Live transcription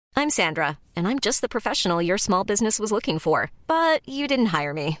I'm Sandra, and I'm just the professional your small business was looking for. But you didn't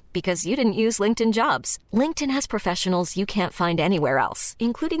hire me because you didn't use LinkedIn Jobs. LinkedIn has professionals you can't find anywhere else,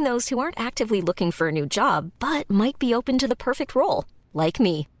 including those who aren't actively looking for a new job, but might be open to the perfect role, like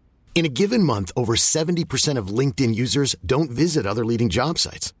me. In a given month, over 70% of LinkedIn users don't visit other leading job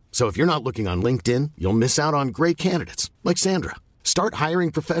sites. So if you're not looking on LinkedIn, you'll miss out on great candidates like Sandra. Start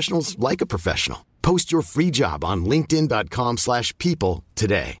hiring professionals like a professional. Post your free job on linkedin.com/people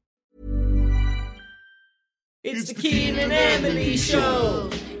today. It's the Keen and Emily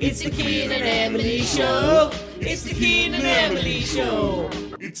Show. It's the Keen and Emily Show. It's the Keen and Emily Show.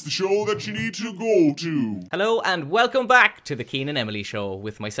 It's the show that you need to go to. Hello and welcome back to the Keen and Emily Show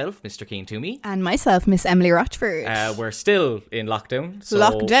with myself, Mr. Keen Toomey. And myself, Miss Emily Rochford. We're still in lockdown. So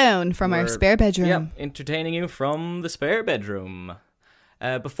lockdown from our spare bedroom. Yeah, entertaining you from the spare bedroom.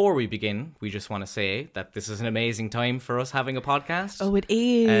 Before we begin, we just want to say that this is an amazing time for us having a podcast. Oh, it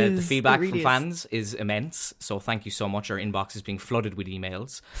is. The feedback from fans is immense, so thank you so much. Our inbox is being flooded with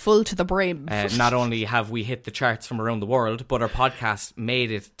emails. Full to the brim. Not only have we hit the charts from around the world, but our podcast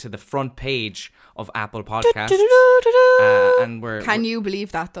made it to the front page of Apple Podcasts. And Can you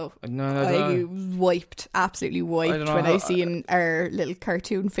believe that, though? No, I absolutely wiped when I seen our little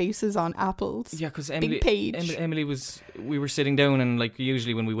cartoon faces on Apple's big page. Emily we were sitting down, and like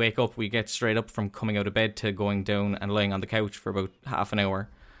usually when we wake up, we get straight up from coming out of bed to going down and lying on the couch for about half an hour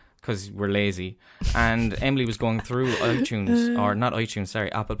because we're lazy. And Emily was going through Apple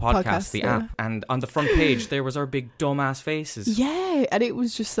Podcasts, the app, and on the front page there was our big dumbass faces. Yeah, and it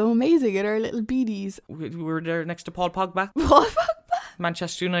was just so amazing in our little beanies. We were there next to Paul Pogba. Paul Pogba?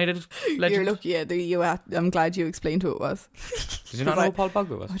 Manchester United legend. You're lucky, I'm glad you explained who it was. Did you not know who Paul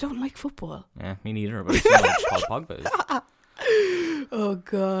Pogba was? I don't like football. Yeah, me neither, but I still know who Paul Pogba is. Oh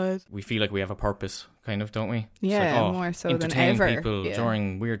God. We feel like we have a purpose, kind of, don't we? Yeah, more so than ever. Entertaining people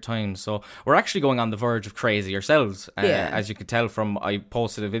during weird times. So we're actually going on the verge of crazy ourselves. As you could tell from, I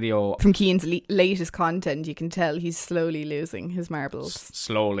posted a video from Keane's latest content. You can tell he's slowly losing his marbles.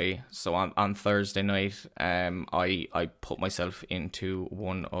 Slowly. So on Thursday night, I put myself into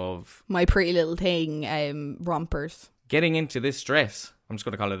one of my Pretty Little Thing rompers. Getting into this dress. I'm just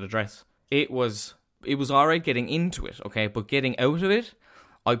going to call it a dress. It was alright getting into it, okay, but getting out of it,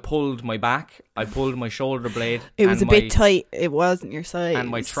 I pulled my back, I pulled my shoulder blade. It was a bit tight. It wasn't your size. And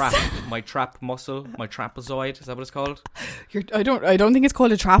my trap muscle, my trapezoid, is that what it's called? I don't think it's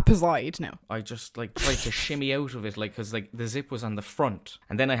called a trapezoid. No. I just like tried to shimmy out of it, like, because like the zip was on the front,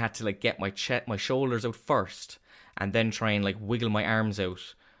 and then I had to like get my shoulders out first, and then try and like wiggle my arms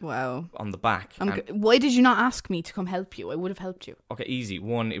out. Wow. On the back. Why did you not ask me to come help you? I would have helped you. Okay, easy.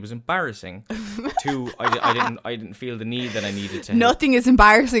 One, it was embarrassing. Two, I didn't feel the need that I needed to. Nothing is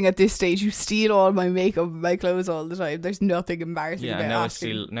embarrassing at this stage. You steal all my makeup and my clothes all the time. There's nothing embarrassing about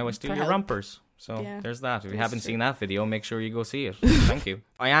asking. Now I steal your rompers. So there's that. If you haven't seen that video, make sure you go see it. Thank you.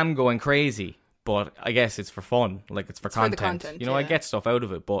 I am going crazy. But I guess it's for fun, like it's for content. For the content. You know, I get stuff out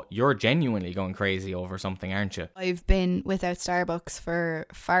of it, but you're genuinely going crazy over something, aren't you? I've been without Starbucks for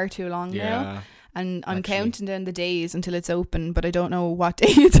far too long now. And I'm counting down the days until it's open, but I don't know what day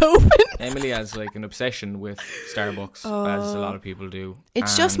it's open. Emily has like an obsession with Starbucks, as a lot of people do.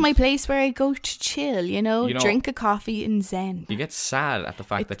 It's just my place where I go to chill, you know drink a coffee and zen. You get sad at the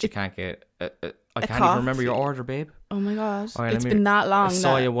fact that you can't get I can't even remember your order, babe. Oh my God. Right, it's been that long. A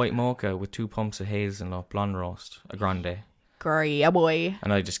soya white mocha with 2 pumps of hazelnut blonde roast, a grande. Great, boy.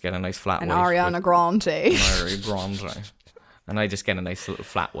 And I just get a nice flat white. An Ariana Grande. And I just get a nice little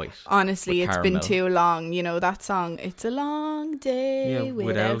flat white. Honestly, it's been too long. You know that song, It's a Long Day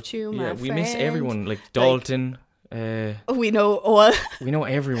Without You, my friend. We miss everyone, like Dalton. We know all. We know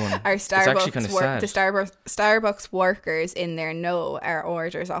everyone. Our Starbucks, it's actually kind of sad. The Starbucks workers in there know our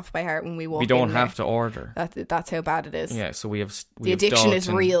orders off by heart when we walk in. We don't have to order. That's how bad it is. Yeah, so we have the addiction Dalton, is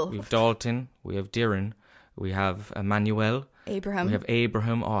real. We have Dalton, we have Darren, we have Emmanuel, Abraham. We have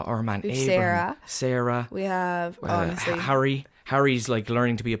Abraham, Abraham. Sarah. We have honestly Harry. Harry's like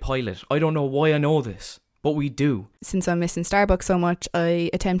learning to be a pilot. I don't know why I know this, but we do. Since I'm missing Starbucks so much,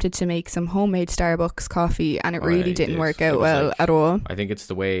 I attempted to make some homemade Starbucks coffee, and it really didn't work out well at all. I think it's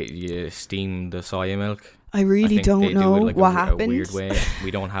the way you steam the soya milk. I really don't know what happened. A weird way.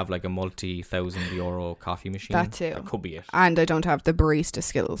 We don't have like a multi-1,000 € coffee machine. That too. That could be it. And I don't have the barista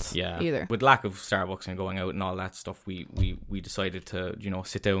skills either. With lack of Starbucks and going out and all that stuff, we decided to,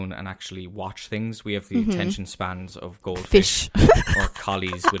 sit down and actually watch things. We have the attention spans of goldfish or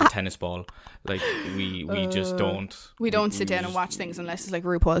collies with a tennis ball. Like we just don't. We don't sit down and watch things unless it's like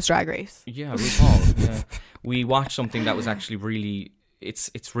RuPaul's Drag Race. Yeah, RuPaul. Yeah. We watched something that was actually really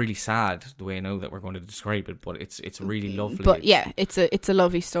it's really sad the way I know that we're going to describe it, but it's really lovely. But yeah, it's a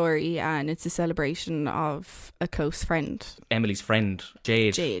lovely story, and it's a celebration of a close friend. Emily's friend,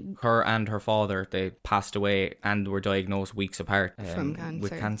 Jade. Her and her father, they passed away and were diagnosed weeks apart from cancer.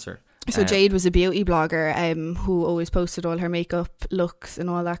 With cancer. So Jade was a beauty blogger who always posted all her makeup looks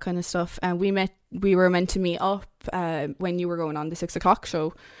and all that kind of stuff. And we were meant to meet up when you were going on the 6:00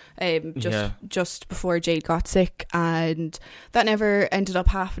 show, just before Jade got sick, and that never ended up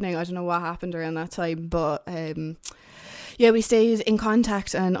happening. I don't know what happened around that time, but we stayed in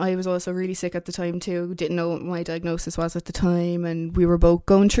contact, and I was also really sick at the time too. Didn't know what my diagnosis was at the time, and we were both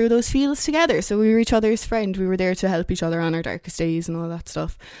going through those feels together. So we were each other's friend. We were there to help each other on our darkest days and all that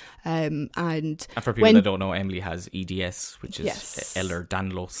stuff. And for people that don't know, Emily has EDS, which is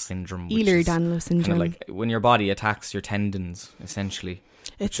Ehlers-Danlos syndrome. Ehlers-Danlos syndrome, kind of like when your body attacks your tendons, essentially.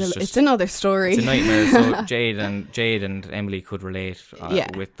 It's another story. It's a nightmare. So Jade and Emily could relate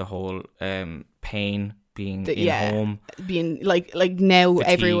with the whole pain. Being home, being like now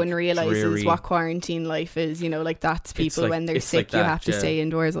fatigue, everyone realizes dreary. What quarantine life is. Like that's people when they're sick, like that, you have to stay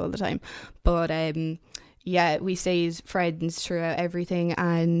indoors all the time. But we stayed friends throughout everything,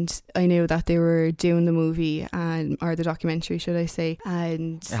 and I knew that they were doing the movie or the documentary, should I say,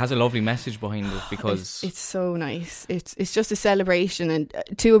 and it has a lovely message behind it because it's so nice. It's just a celebration and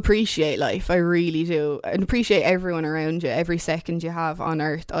to appreciate life. I really do, and appreciate everyone around you, every second you have on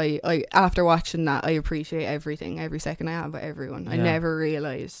earth. I after watching that, I appreciate everything, every second I have with everyone. I never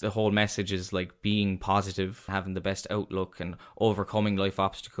realised the whole message is like being positive, having the best outlook, and overcoming life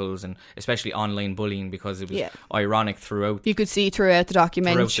obstacles, and especially online bullying, because it was ironic throughout. You could see throughout the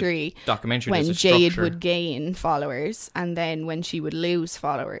documentary when Jade would gain followers, and then when she would lose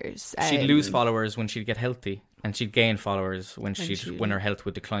followers. She'd lose followers when she'd get healthy, and she'd gain followers when her health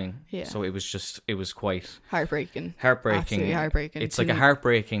would decline. Yeah. So it was quite heartbreaking. Absolutely heartbreaking. It's like a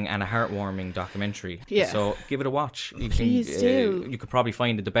heartbreaking and a heartwarming documentary. Yeah. So give it a watch. Please do. You could probably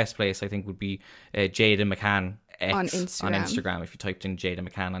find it. The best place I think would be Jada McCann X on Instagram. If you typed in Jada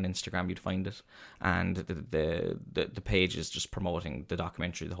McCann on Instagram, you'd find it, and the page is just promoting the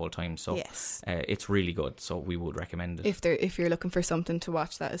documentary the whole time. So it's really good. So we would recommend it. If you're looking for something to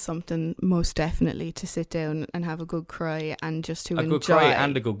watch, that is something most definitely to sit down and have a good cry and just to enjoy. A good cry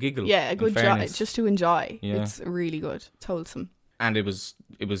and a good giggle. Yeah, a good joy, just to enjoy. Yeah. It's really good. It's wholesome. And it was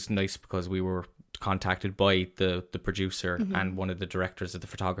nice because we were contacted by the producer and one of the directors of the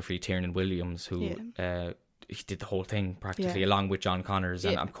photography, Tiernan Williams, who he did the whole thing practically along with John Connors,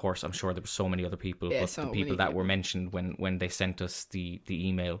 and of course I'm sure there were so many other people, but the people that were mentioned when they sent us the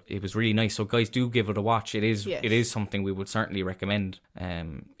email, it was really nice. So guys, do give it a watch. It is something we would certainly recommend.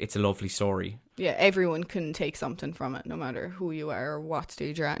 It's a lovely story. Yeah, everyone can take something from it, no matter who you are or what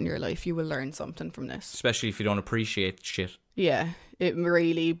stage you're at in your life. You will learn something from this, especially if you don't appreciate shit. Yeah, it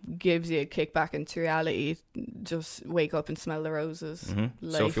really gives you a kick back into reality. Just wake up and smell the roses.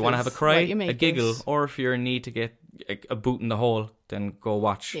 Mm-hmm. So if you want to have a cry, a giggle, or if you're in need to get a boot in the hole, then go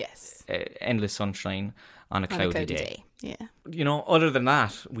watch Endless Sunshine on a cloudy day. Yeah. Other than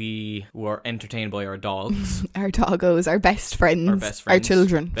that, we were entertained by our dogs. Our doggos, our best friends. Our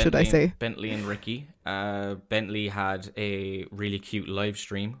children, Bentley should I say. Bentley and Ricky. Bentley had a really cute live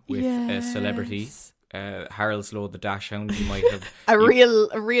stream with a celebrity. Harold Slow the Dash Hound. You might have a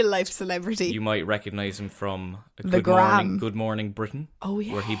real life celebrity. You might recognise him from Good Morning Britain. Oh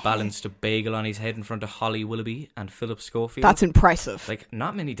yeah, where he balanced a bagel on his head in front of Holly Willoughby and Philip Schofield. That's impressive. Like,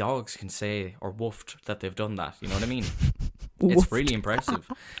 not many dogs can say or woofed that they've done that. You know what I mean? It's really impressive.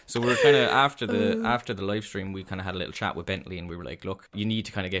 So we were kind of after the live stream, we kind of had a little chat with Bentley, and we were like, look, you need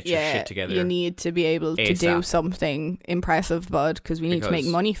to kind of get your shit together. You need to be able to do something impressive, bud, because we need to make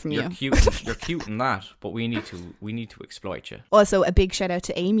money from you. You're cute in that, but we need to exploit you. Also, a big shout out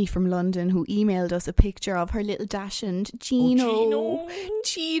to Amy from London, who emailed us a picture of her little dachshund Gino.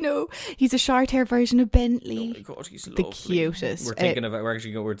 He's a short hair version of Bentley. Oh my God, he's the cutest. We're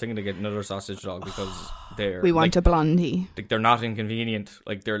thinking to get another sausage dog because we want a blondie. They're not inconvenient.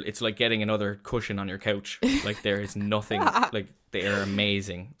 Like it's like getting another cushion on your couch. Like there is nothing. Like they are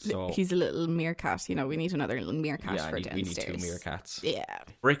amazing. So he's a little meerkat. We need another little meerkat for downstairs. We need 2 meerkats. Yeah.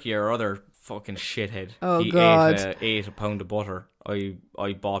 Ricky, our other fucking shithead. Oh, God. He ate a pound of butter.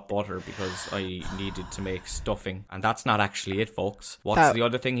 I bought butter because I needed to make stuffing, and that's not actually it, folks. What's the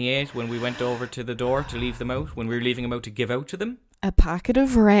other thing he ate when we went over to the door to leave them out? When we were leaving them out to give out to them? A packet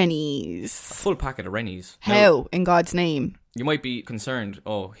of Rennies. A full packet of Rennies. How, in God's name? You might be concerned,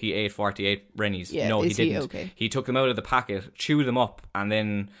 he ate 48 Rennies. Yeah, no, he didn't. Okay? He took them out of the packet, chewed them up, and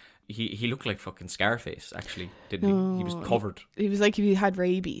then he looked like fucking Scarface, actually, didn't he? He was covered. He was like if he had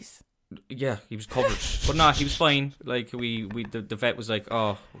rabies. Yeah, he was covered. But no, he was fine. Like, the vet was like,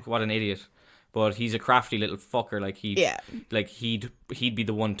 oh, what an idiot. But he's a crafty little fucker. Like, he'd be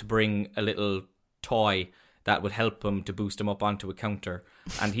the one to bring a little toy that would help him to boost him up onto a counter.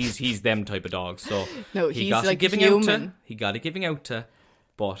 And he's them type of dogs. So no, he he's got like giving human. out to. He got a giving out to.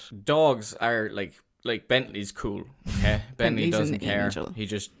 But dogs are like Bentley's cool. Okay? Bentley doesn't care. Angel. He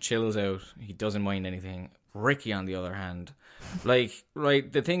just chills out. He doesn't mind anything. Ricky, on the other hand, like, right,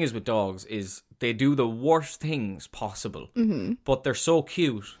 the thing is with dogs is they do the worst things possible, but they're so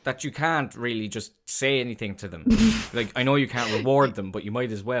cute that you can't really just say anything to them. Like, I know you can't reward them, but you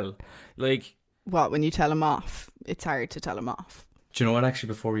might as well. Like, what, when you tell him off? It's hard to tell him off. do you know what? Actually,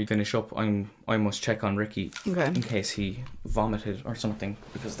 before we finish up, I must check on Ricky in case he vomited or something,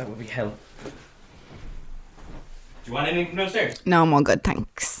 because that would be hell. Do you want anything from downstairs? No, I'm all good,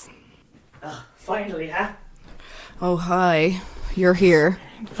 thanks. Finally, huh? Oh, hi. You're here.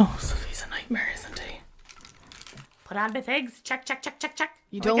 Oh, Sophie's a nightmare, isn't he? Put on the things. Check.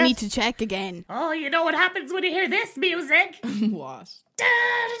 You don't need to check again. Oh, you know what happens when you hear this music? What?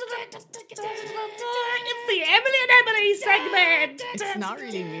 It's the Emily and Emily segment. It's not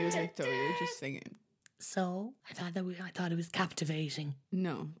really music, though. You're just singing. So, I thought it was captivating.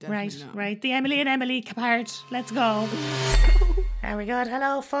 No, definitely not. Right. The Emily and Emily part. Let's go. There we go.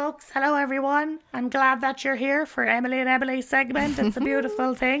 Hello, folks. Hello, everyone. I'm glad that you're here for Emily and Emily segment. It's a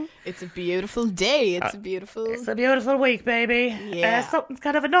beautiful thing. It's a beautiful day. It's a beautiful week, baby. Yeah. Something's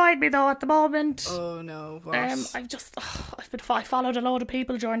kind of annoyed me though at the moment. Oh no. What? I followed a load of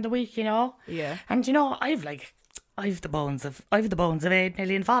people during the week, you know. Yeah. And you know, I've the bones of 8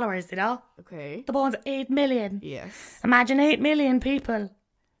 million followers, you know. Okay. The bones of 8 million. Yes. Imagine 8 million people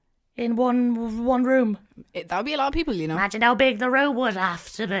in one room. That would be a lot of people, you know. Imagine how big the room would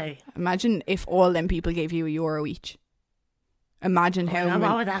have to be. Imagine if all them people gave you €1 each. Imagine how many...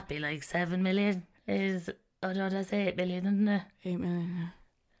 What would that be, like 7 million? That's 8 million, isn't it? 8 million.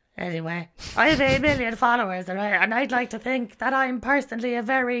 Anyway, I have 8 million followers, and I'd like to think that I'm personally a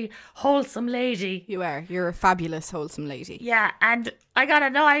very wholesome lady. You are. You're a fabulous, wholesome lady. Yeah, and I got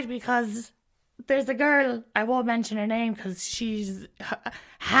annoyed because there's a girl, I won't mention her name because she's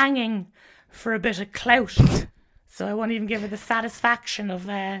hanging for a bit of clout. So I won't even give her the satisfaction of...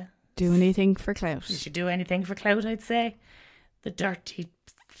 do anything for clout. You should do anything for clout, I'd say. The dirty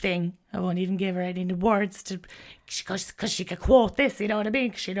thing. I won't even give her any words to... Because she could quote this, you know what I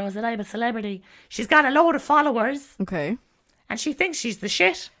mean? 'Cause she knows that I'm a celebrity. She's got a load of followers. Okay. And she thinks she's the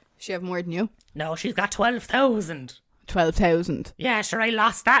shit. She have more than you? No, she's got 12,000. 12,000? Yeah, sure, I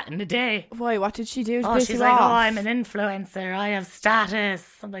lost that in a day. Why? What did she do to Oh, piss she's you like, off? oh, I'm an influencer. I have status.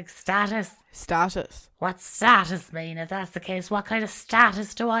 I'm like, status? Status? What's status mean? If that's the case, what kind of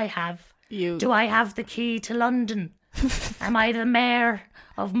status do I have? Do I have the key to London? Am I the mayor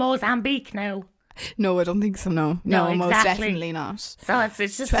of Mozambique now? No, I don't think so, no. No, exactly. Most definitely not. So it's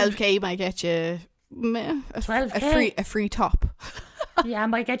just... 12k might get you... 12k? A free top. Yeah, I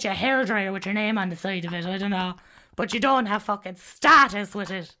might get you a hairdryer with your name on the side of it, I don't know. But you don't have fucking status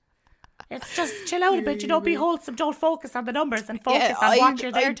with it. It's just chill out a bit, you know, be wholesome, don't focus on the numbers and focus on what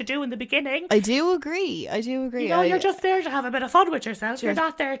you're there to do in the beginning. I do agree. You know, you're just there to have a bit of fun with yourself. You're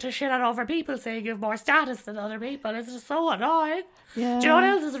not there to shit on over people saying you have more status than other people. It's just so annoying. Yeah. Do you know what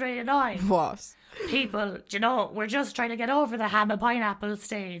else is really annoying? What? People, do you know, we're just trying to get over the ham and pineapple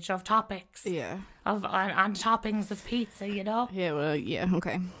stage of topics. Yeah. On toppings of pizza, you know? Yeah, well, yeah,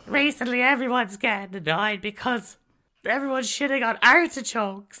 okay. Recently, everyone's getting annoyed because everyone's shitting on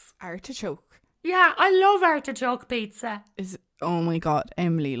artichokes. Artichoke? Yeah, I love artichoke pizza. Oh my God,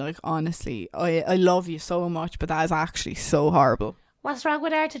 Emily, like, honestly, I love you so much, but that is actually so horrible. What's wrong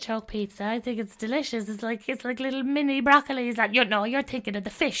with artichoke pizza? I think it's delicious. It's like little mini broccolis. Like, you're thinking of the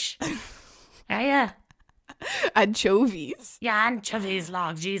fish. Yeah. Anchovies? Yeah, anchovies,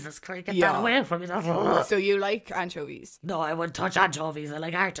 Lord Jesus Christ, get that away from me. So you like anchovies? No, I wouldn't touch anchovies. I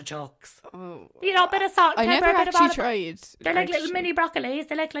like artichokes. Oh. You know, a bit of salt and pepper, I never a bit actually of tried. They're like little mini broccolis.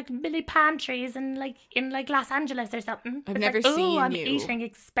 They're like mini pantries in Los Angeles or something. I've never seen I'm you eating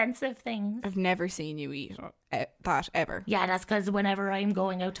expensive things. I've never seen you eat that ever. Yeah, that's because whenever I'm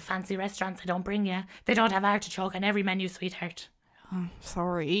going out to fancy restaurants, I don't bring you. They don't have artichoke on every menu, sweetheart. Oh,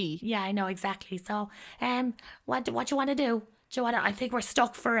 sorry. Yeah, I know exactly. So, what do you want to do? I think we're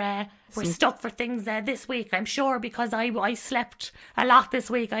stuck for things this week. I'm sure because I slept a lot this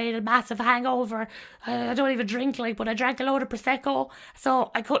week. I had a massive hangover. I don't even drink but I drank a load of prosecco,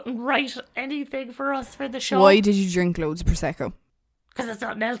 so I couldn't write anything for us for the show. Why did you drink loads of prosecco? Because there's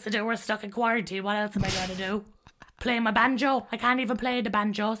nothing else to do. We're stuck in quarantine. What else am I going to do? play my banjo. I can't even play the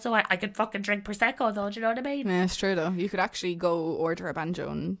banjo, so I could fucking drink Prosecco though, do you know what I mean? Yeah, it's true though. You could actually go order a banjo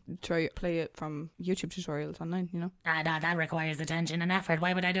and play it from YouTube tutorials online, you know? No, that requires attention and effort.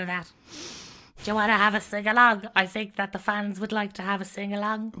 Why would I do that? Do you want to have a sing-along? I think that the fans would like to have a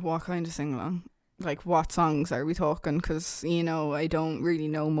sing-along. What kind of sing-along? Like, what songs are we talking? Because, you know, I don't really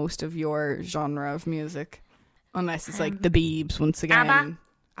know most of your genre of music. Unless it's like the Biebs once again.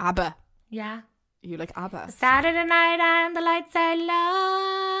 ABBA. Yeah. You like ABBA? Saturday night and the lights are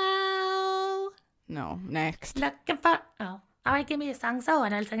low. No, next. Looking for... Oh. Alright, give me a song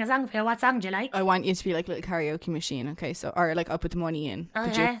and I'll sing a song for you. What song do you like? I want you to be like a little karaoke machine, okay? So, or like I'll put the money in the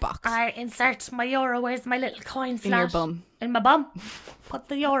jukebox. I insert my euro. Where's my little coin slot? In your bum. In my bum. Put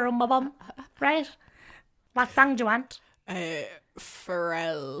the euro in my bum. Right? What song do you want?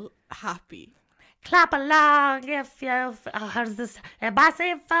 Pharrell, Happy. Clap along if you... how's this?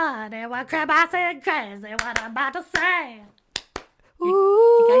 Bossy funny, what crazy crazy, what I'm about to say.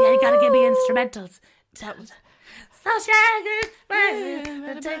 Ooh. You gotta give me instrumentals. So shaggy,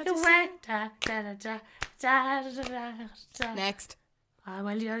 take away. Next.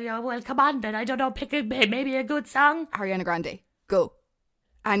 Well, come on then. I don't know. Pick maybe a good song. Ariana Grande. Go.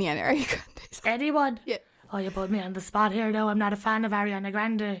 Ariana Grande. Anyone? Yeah. Oh, you put me on the spot here, though. I'm not a fan of Ariana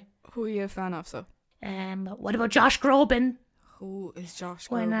Grande. Who are you a fan of, so? What about Josh Groban? Who is Josh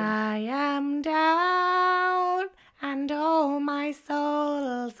Groban? When I am down and oh my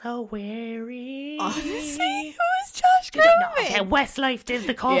soul so weary. Honestly, who is Josh Groban? Okay, Westlife did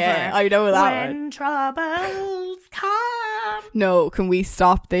the cover. Yeah, I know that when one. troubles come. No, can we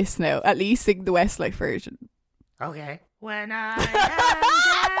stop this now? At least sing the Westlife version. Okay. When I am down.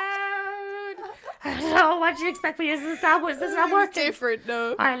 I don't know what you expect me. Is this not working? It's different,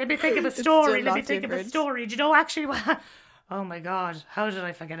 no. All right, let me think of a story. It's Let me still think not of a different. story. Do you know actually what? Oh my God. How did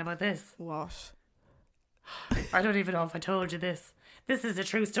I forget about this? What? I don't even know if I told you this. This is a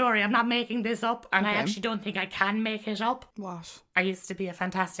true story. I'm not making this up, and I Okay. actually don't think I can make it up. What? I used to be a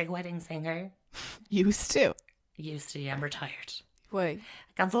fantastic wedding singer. Used to? I'm retired. Wait.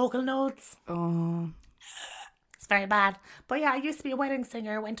 I got vocal notes. Oh. It's very bad. But yeah, I used to be a wedding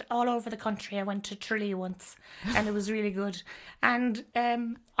singer. I went all over the country. I went to Tralee once, and it was really good. And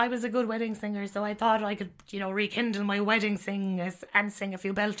I was a good wedding singer, so I thought I could, rekindle my wedding singers and sing a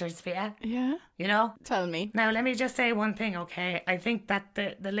few belters for you. Yeah? You know? Tell me. Now, let me just say one thing, okay? I think that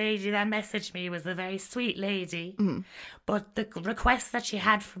the lady that messaged me was a very sweet lady, but the request that she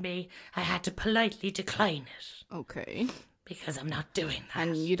had for me, I had to politely decline it Okay. because I'm not doing that.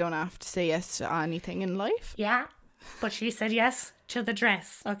 And you don't have to say yes to anything in life? Yeah, but she said yes to the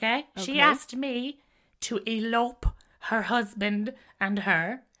dress, okay? She Okay. asked me to elope her husband and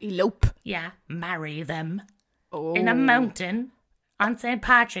her, Elope. marry them Oh. in a mountain on St.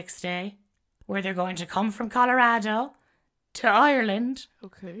 Patrick's Day, where they're going to come from Colorado to Ireland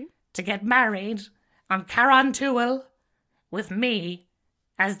Okay. to get married on Carrauntoohil with me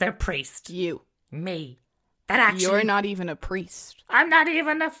as their priest. You. Me. That actually... You're not even a priest. I'm not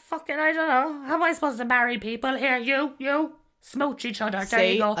even a fucking... I don't know. How am I supposed to marry people? Here, you. Smooch each other. There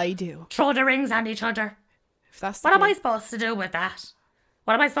Say you go. I do. Throw the rings on each other. If that's What am I supposed to do with that?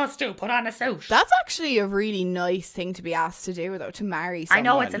 What am I supposed to do? Put on a suit? That's actually a really nice thing to be asked to do, though, to marry someone. I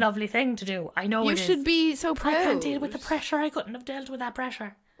know it's a lovely thing to do. I know You it is. should be so proud. I can't deal with the pressure. I couldn't have dealt with that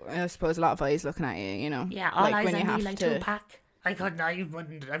pressure. I suppose a lot of eyes looking at you, you know. Yeah, all eyes when on you me have like to... Tupac. I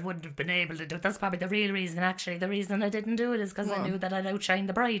wouldn't have been able to do it. That's probably the real reason, actually. The reason I didn't do it is because I knew that I'd outshine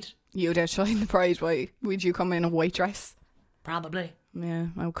the bride. You'd outshine the bride. Why would you come in a white dress? Probably. Yeah,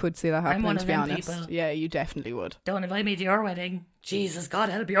 I could see that happening, one to of be them honest. people. Yeah, you definitely would. Don't invite me to your wedding. Jesus, God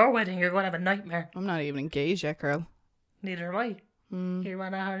help your wedding. You're going to have a nightmare. I'm not even engaged yet, girl. Neither am I. You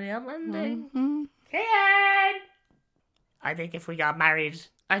want to hurry up and thing? Mm-hmm. I think if we got married,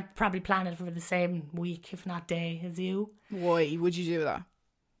 I'd probably plan it for the same week, if not day, as you. Why would you do that?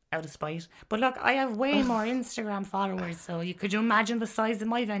 Out of spite. But look, I have way more Instagram followers, so could you imagine the size of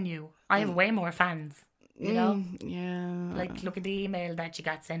my venue? I have way more fans, you know? Yeah. Like, look at the email that you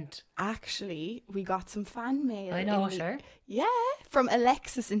got sent. Actually, we got some fan mail. I know, sure. Yeah, from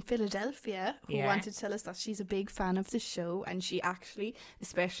Alexis in Philadelphia, who Yeah. wanted to tell us that she's a big fan of the show, and she actually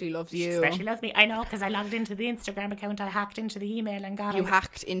especially loves She you. especially loves me. I know, because I logged into the Instagram account, I hacked into the email and got You it.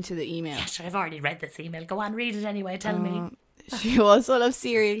 hacked into the email. Yeah, sure, I've already read this email. Go on, read it anyway, tell me. She also loves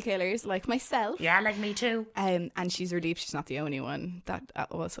serial killers, like myself. Yeah, like me too. And she's relieved she's not the only one that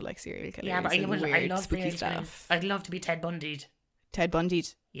also likes serial killers. Yeah, but I and love weird, serial spooky killers. stuff. I'd love to be Ted Bundy'd. Ted Bundy.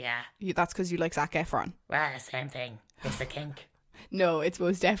 Yeah. That's because you like Zac Efron. Well, same thing. It's a kink. No, it's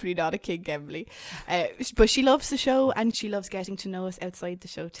most definitely not a King Emily. But she loves the show and she loves getting to know us outside the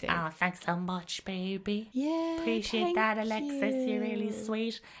show too. Oh, thanks so much, baby. Yeah, Appreciate that, Alexis. You're really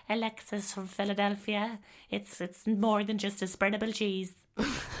sweet. Alexis from Philadelphia. It's more than just a spreadable cheese.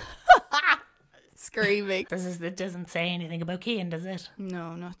 Screaming. It doesn't say anything about Cian, does it?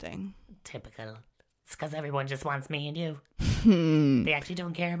 No, nothing. Typical. It's because everyone just wants me and you. They actually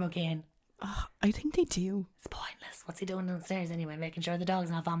don't care about Cian. I think they do. It's pointless. What's he doing downstairs anyway? Making sure the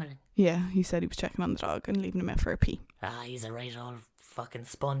dog's not vomiting. Yeah, he said he was checking on the dog and leaving him out for a pee. Ah, he's a right old fucking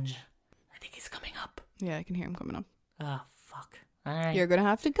sponge. I think he's coming up. Yeah, I can hear him coming up. Oh, fuck. Alright. You're going to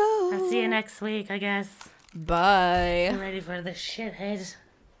have to go. I'll see you next week, I guess. Bye. I'm ready for the shithead.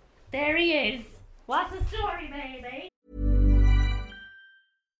 There he is. What's the story, baby?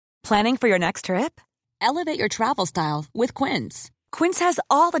 Planning for your next trip? Elevate your travel style with Quince. Quince has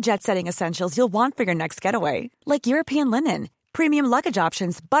all the jet-setting essentials you'll want for your next getaway, like European linen, premium luggage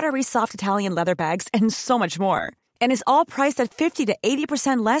options, buttery soft Italian leather bags, and so much more. And is all priced at 50 to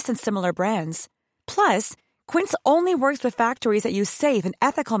 80% less than similar brands. Plus, Quince only works with factories that use safe and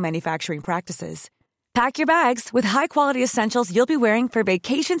ethical manufacturing practices. Pack your bags with high-quality essentials you'll be wearing for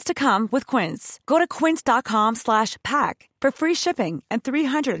vacations to come with Quince. Go to quince.com/pack for free shipping and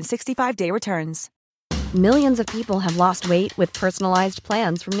 365-day returns. Millions of people have lost weight with personalized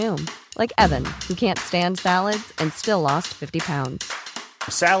plans from Noom. Like Evan, who can't stand salads and still lost 50 pounds.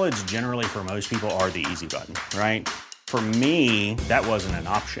 Salads generally for most people are the easy button, right? For me, that wasn't an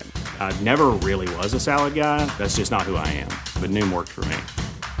option. I never really was a salad guy. That's just not who I am. But Noom worked for me.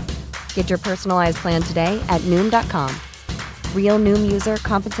 Get your personalized plan today at Noom.com. Real Noom user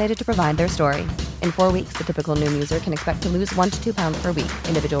compensated to provide their story. In 4 weeks, the typical Noom user can expect to lose 1 to 2 pounds per week.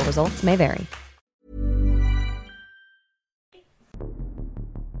 Individual results may vary.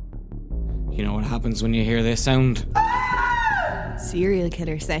 You know what happens when you hear this sound? Serial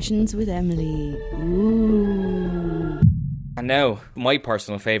killer sessions with Emily. Ooh. And now, my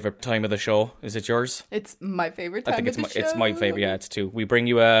personal favourite time of the show. Is it yours? It's my favourite time I think of the show. it's my favourite, yeah, it's too. We bring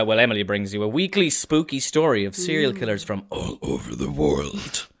you Emily brings you a weekly spooky story of serial killers from all over the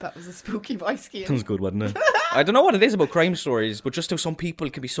world. That was a spooky voice, Cian. That was good, wasn't it? I don't know what it is about crime stories, but just how some people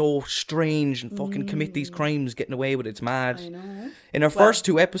can be so strange and fucking commit these crimes, getting away with it. It's mad. I know. In our first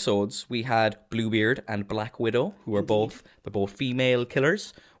 2 episodes, we had Bluebeard and Black Widow, who are both female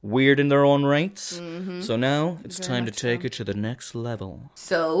killers, weird in their own rights. Mm-hmm. So now it's time to take it to the next level.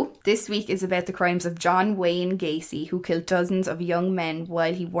 So, this week is about the crimes of John Wayne Gacy, who killed dozens of young men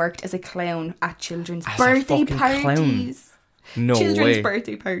while he worked as a clown at children's birthday parties. No children's way.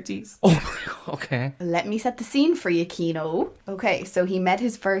 birthday parties. Oh, okay. Let me set the scene for you, Kino. Okay, so he met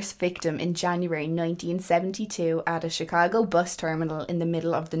his first victim in January 1972 at a Chicago bus terminal in the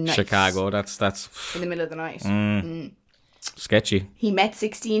middle of the night. Chicago, that's in the middle of the night. Sketchy. He met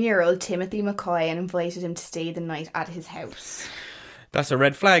 16-year-old Timothy McCoy and invited him to stay the night at his house. That's a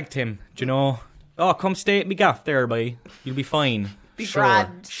red flag, Tim. Do you know? Oh, come stay at me gaff there, boy. You'll be fine.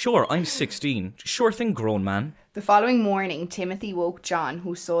 Grand. Sure, I'm 16. Sure thing, grown man. The following morning, Timothy woke John,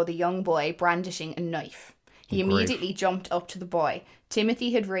 who saw the young boy brandishing a knife. He immediately jumped up to the boy.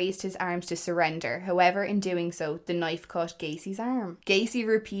 Timothy had raised his arms to surrender. However, in doing so, the knife cut Gacy's arm. Gacy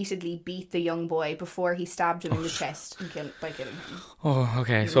repeatedly beat the young boy before he stabbed him in the chest and killing him. Oh,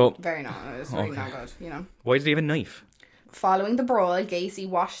 okay. So Very not good, you know. Why did he have a knife? Following the brawl, Gacy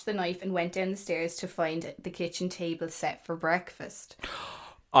washed the knife and went down the stairs to find the kitchen table set for breakfast.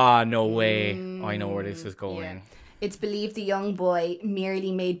 Ah, no way. I know where this is going. Yeah. It's believed the young boy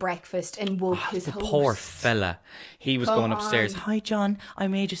merely made breakfast and woke his the host. Poor fella. He was going upstairs. on. Hi, John. I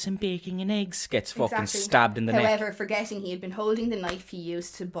made you some bacon and eggs. Gets fucking stabbed in the neck. However, forgetting he had been holding the knife he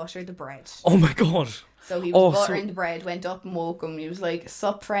used to butter the bread. Oh my god. So he was buttering the bread, went up and woke him. He was like,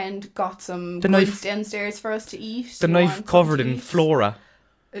 sup friend, got some goods downstairs for us to eat. The knife covered in flora.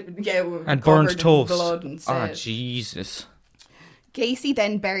 And burnt toast. Blood instead. Ah, Jesus. Gacy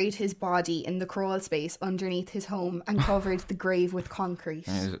then buried his body in the crawl space underneath his home and covered the grave with concrete.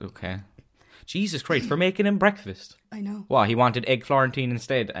 Okay. Jesus Christ, for making him breakfast. I know. Wow, he wanted egg Florentine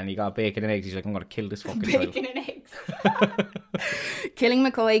instead and he got bacon and eggs. He's like, I'm going to kill this fucking Bacon and eggs. Killing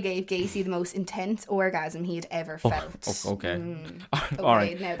McCoy gave Gacy the most intense orgasm he had ever felt. Okay. All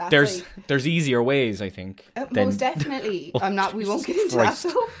right. Now that's there's easier ways, I think. Most definitely. We won't get into that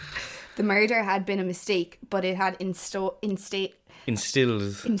though. The murder had been a mistake, but it had instilled, there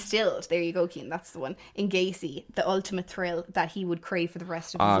you go, Cian, that's the one, in Gacy, the ultimate thrill that he would crave for the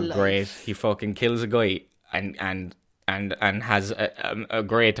rest of his life. Oh, great. He fucking kills a guy and and has a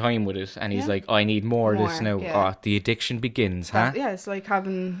great time with it, and he's like, I need more of this now. Yeah. Oh, the addiction begins, huh? Yeah, it's like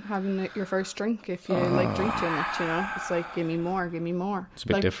having your first drink if you like drink too much, you know. It's like, give me more. It's a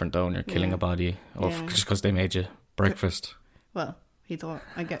bit different though when you're killing a body just because they made you breakfast. Well, he thought,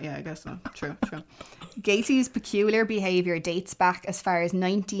 I guess so. True. Gacy's peculiar behaviour dates back as far as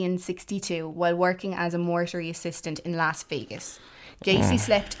 1962 while working as a mortuary assistant in Las Vegas. Gacy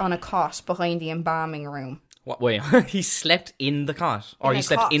slept on a cot behind the embalming room. What? Wait, he slept in the cot, or he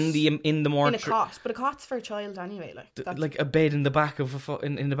slept in the mortuary? In a cot, but a cot's for a child anyway. Like a bed in the back of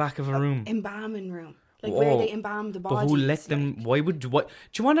in the back of a room. Embalming room, like where they embalm the bodies. But who let them? Why would? What?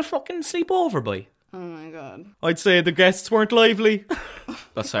 Do you want to fucking sleep over, boy? Oh my god! I'd say the guests weren't lively.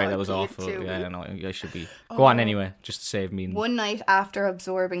 Sorry, God, that was you awful. too. Yeah, no, I should be. Go on anyway, just to save me. One night after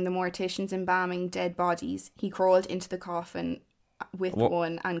absorbing the mortician's embalming dead bodies, he crawled into the coffin with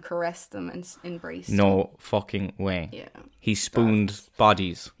one and caressed them and embraced them. No fucking way. Yeah. He spooned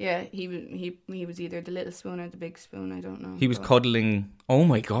bodies. Yeah, he was either the little spoon or the big spoon, I don't know. He was cuddling. Oh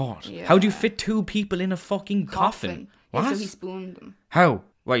my god. Yeah. How do you fit two people in a fucking coffin? What? Yeah, so he spooned them. How?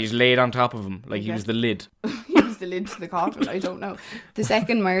 Well, you just laid on top of him like he was the lid. He was the lid to the coffin, I don't know. The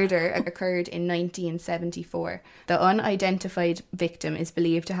second murder occurred in 1974. The unidentified victim is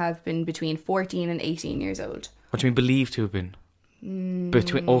believed to have been between 14 and 18 years old. What do you mean believed to have been?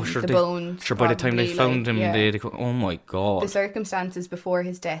 Between the bones, by the time they probably, found him, yeah. they oh my god. The circumstances before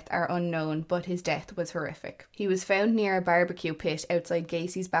his death are unknown, but his death was horrific. He was found near a barbecue pit outside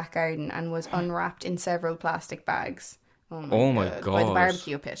Gacy's back garden and was unwrapped in several plastic bags. Oh my god. By the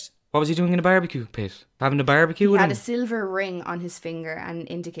barbecue pit. What was he doing in a barbecue pit? Having a barbecue He with had him? a silver ring on his finger and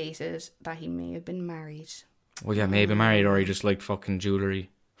indicated that he may have been married. Well, yeah, maybe married, or he just liked fucking jewellery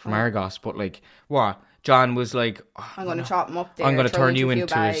from Argos. But like, what? John was like, I'm going to chop him up there. I'm going to throw turn you a few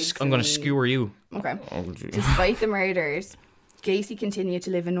into bags I'm going to and- skewer you. Okay. Oh, gee. Despite the murders, Gacy continued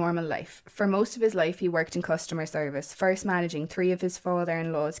to live a normal life. For most of his life, he worked in customer service, first managing 3 of his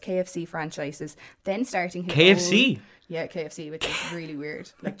father-in-law's KFC franchises, then starting his KFC? own... Yeah, KFC, which is really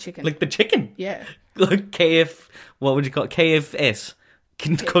weird. Like chicken. Like the chicken? Yeah. Like what would you call it? KFS?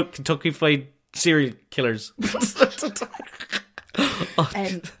 Kentucky Fried Serial Killers.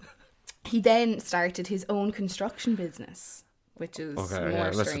 He then started his own construction business, which is more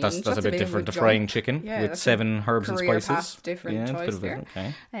strange. That's a bit different. The of a frying jump. chicken Yeah, with that's 7 herbs and career spices. path, different it's a choice bit of there.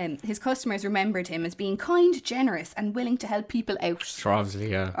 okay. His customers remembered him as being kind, generous, and willing to help people out. Sure,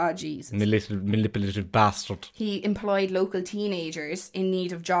 obviously, yeah. Oh, Jesus. Manipulative bastard. He employed local teenagers in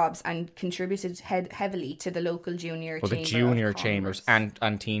need of jobs and contributed heavily to the local junior chamber. The junior of chambers commerce.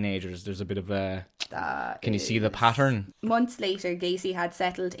 and teenagers. There's a bit of a... Can you see the pattern? Months later, Gacy had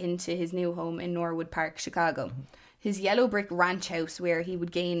settled into his new home in Norwood Park, Chicago. His yellow brick ranch house, where he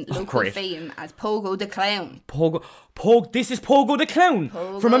would gain local fame as Pogo the Clown. This is Pogo the Clown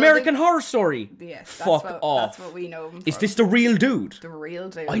from American Horror Story. Yes, Fuck off. That's what we know him Is from. this the real dude? The real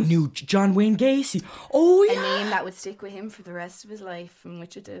dude. I knew John Wayne Gacy. Oh, A yeah. name that would stick with him for the rest of his life, and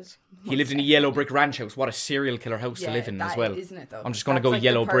which it did. He lived in a yellow brick ranch house. What a serial killer house to live in as well. Isn't it, though? I'm just going to That's go like the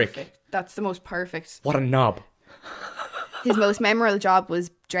yellow brick. perfect- That's the most perfect. What a knob. His most memorable job was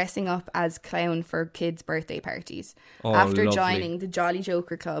dressing up as clown for kids' birthday parties. Oh, After lovely. joining the Jolly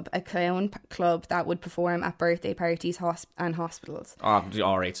Joker Club, a clown club that would perform at birthday parties and hospitals. Oh,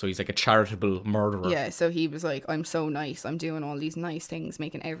 alright, so he's like a charitable murderer. Yeah, so he was like, I'm so nice. I'm doing all these nice things,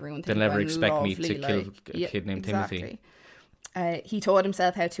 making everyone think They'll never I'm expect me lovely, to kill like- a kid named Timothy. He taught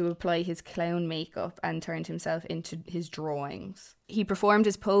himself how to apply his clown makeup and turned himself into his drawings. He performed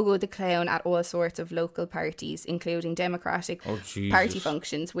as Pogo the Clown at all sorts of local parties, including democratic party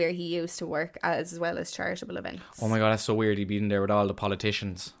functions where he used to work, as well as charitable events. Oh my god, that's so weird. He'd be in there with all the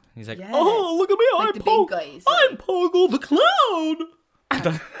politicians. He's like, Yeah. oh, look at me, Like I'm the big Pogo. guys, I'm Pogo the Clown.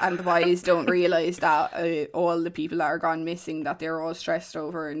 And the boys don't realise that all the people that are gone missing, that they're all stressed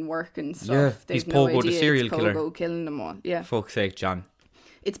over and work and stuff. Yeah, They've he's no Pogo the idea serial it's killer. Pogo killing them all. Yeah. Fuck's sake, John.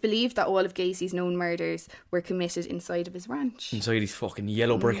 It's believed that all of Gacy's known murders were committed inside of his ranch. Inside his fucking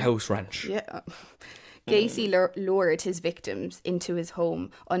yellow brick house ranch. Yeah. Gacy lured his victims into his home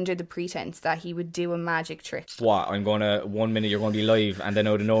under the pretense that he would do a magic trick. What? I'm going to, 1 minute you're going to be live and then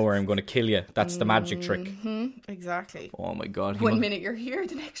out of nowhere I'm going to kill you. That's the magic trick. Exactly. Oh my god. he 1 must- minute you're here,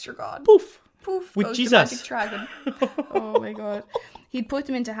 the next you're gone. Poof. Poof. With goes Jesus. the magic dragon. Oh my god. He'd put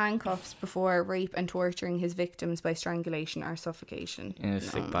them into handcuffs before rape and torturing his victims by strangulation or suffocation. Yeah,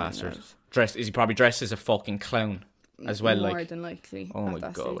 sick my bastard. God. Is he probably dressed as a fucking clown? as well. More like, than likely. oh at my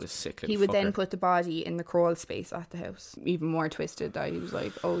that God, stage. what a sick little He would fucker. then put the body in the crawl space at the house. Even more twisted that he was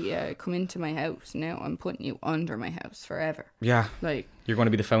like, oh yeah, come into my house. Now I'm putting you under my house forever. Yeah. Like, you're going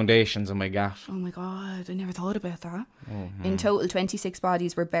to be the foundations of my gaff. oh my God, I never thought about that. In total, 26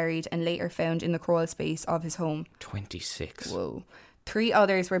 bodies were buried and later found in the crawl space of his home. 26. Whoa. 3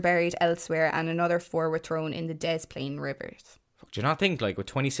 others were buried elsewhere and another 4 were thrown in the Des Plaines rivers. Do you not think, like, with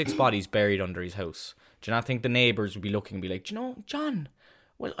 26 bodies buried under his house, do you not think the neighbours would be looking and be like, do you know, John,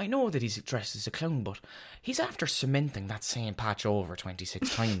 well, I know that he's dressed as a clown, but he's after cementing that same patch over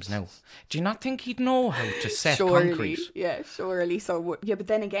 26 times now. Do you not think he'd know how to set concrete? Yeah, surely. So, yeah, but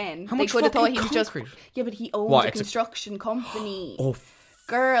then again, How they much could have thought fucking he was just... concrete? Yeah, but he owns What, a it's a- construction company. Oh,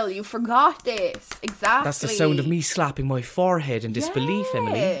 Girl, you forgot this. Exactly. that's the sound of me slapping my forehead in disbelief,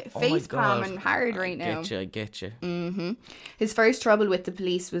 Emily. Oh my Face God. palming hard right now. I get you. His first trouble with the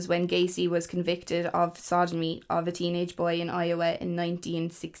police was when Gacy was convicted of sodomy of a teenage boy in Iowa in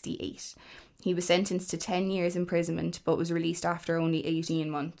 1968. He was sentenced to 10 years imprisonment but was released after only 18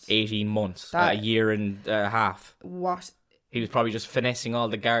 months. 18 months. That- A year and a half. What? He was probably just finessing all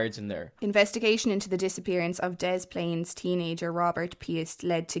the guards in there. Investigation into the disappearance of Des Plaines teenager Robert Piest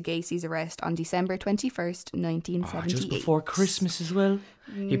led to Gacy's arrest on December 21st, 1978. Just before Christmas as well.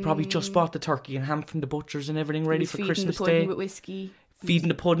 He probably just bought the turkey and ham from the butchers and everything ready for Christmas feeding the pudding Day. with whiskey. Feeding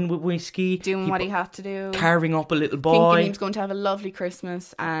the pudding with whiskey. Doing what he had to do. Carving up a little Thinking boy. he was going to have a lovely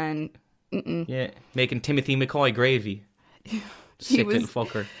Christmas and... Yeah, making Timothy McCoy gravy. Sick little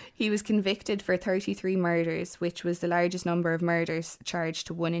fucker. He was convicted for 33 murders, which was the largest number of murders charged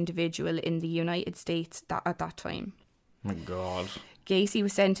to one individual in the United States at that time. Oh my God. Gacy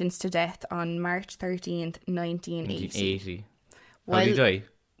was sentenced to death on March 13th, 1980. How did he die?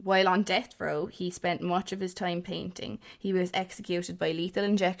 While on death row, he spent much of his time painting. He was executed by lethal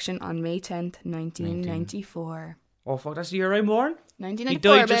injection on May 10th, 1994. Oh fuck, that's the year I'm born? 1994, He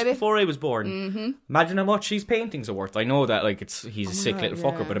died just baby. before I was born. Imagine how much his paintings are worth. I know that like he's a sick little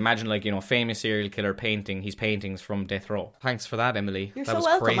fucker, but imagine like, you know, famous serial killer painting his paintings from death row. Thanks for that, Emily. You're that so was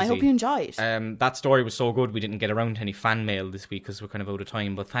welcome. crazy. I hope you enjoyed. That story was so good we didn't get around to any fan mail this week because we're kind of out of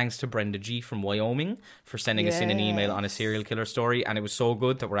time. But thanks to Brenda G from Wyoming for sending us in an email on a serial killer story, and it was so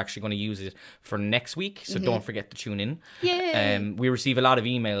good that we're actually going to use it for next week. So don't forget to tune in. Yay. We receive a lot of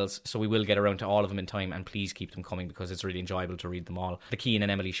emails, so we will get around to all of them in time, and please keep them coming because it's really enjoyable to read them all. The Keane and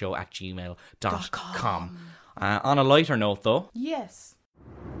Emily Show at gmail.com. On a lighter note, though. Yes.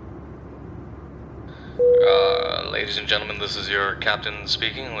 Ladies and gentlemen, this is your captain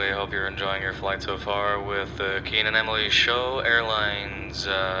speaking. We hope you're enjoying your flight so far with the Keane and Emily Show. Airlines,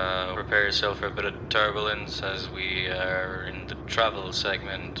 prepare yourself for a bit of turbulence as we are in the travel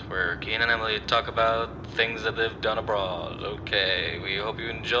segment where Keane and Emily talk about things that they've done abroad. Okay, we hope you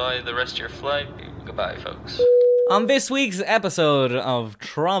enjoy the rest of your flight. Goodbye, folks. On this week's episode of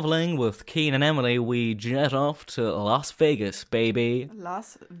Travelling with Keane and Emily, we jet off to Las Vegas, baby.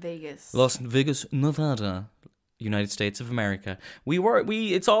 Las Vegas. Las Vegas, Nevada, United States of America.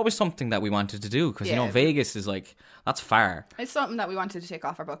 It's always something that we wanted to do because, you know, Vegas is like, that's far. It's something that we wanted to take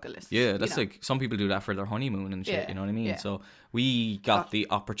off our bucket list. Yeah, that's like, some people do that for their honeymoon and shit, you know what I mean? Yeah. So we got the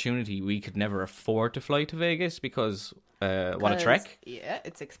opportunity. We could never afford to fly to Vegas because, what a trek. Yeah,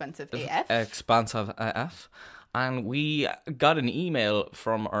 it's expensive AF. Expensive AF. And we got an email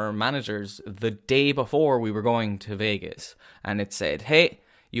from our managers the day before we were going to Vegas. And it said, hey,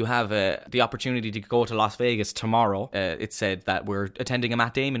 you have the opportunity to go to Las Vegas tomorrow. It said that we're attending a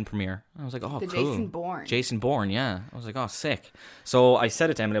Matt Damon premiere. I was like, oh, cool. Jason Bourne, yeah. I was like, oh, sick. So I said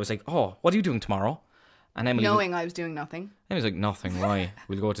it to Emily. I was like, oh, what are you doing tomorrow? And Emily Knowing I was doing nothing. Emily's like, nothing, why?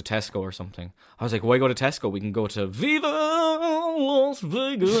 We'll go to Tesco or something. I was like, why go to Tesco? We can go to Viva Las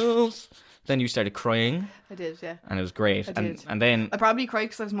Vegas. Then you started crying. I did, yeah. And it was great. I did. And then I probably cried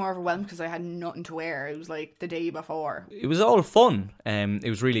because I was more overwhelmed because I had nothing to wear. It was like the day before. it was all fun. It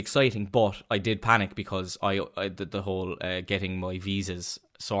was really exciting, but I did panic because the whole getting my visas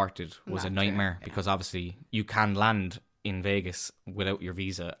sorted was a nightmare because obviously you can land in Vegas without your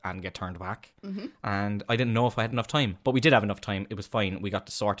visa and get turned back. And I didn't know if I had enough time, but we did have enough time. It was fine. We got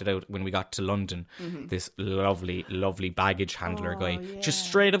to sort it out when we got to London. This lovely baggage handler guy just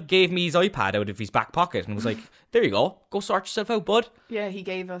straight up gave me his iPad out of his back pocket and was like, there you go sort yourself out, bud. Yeah, he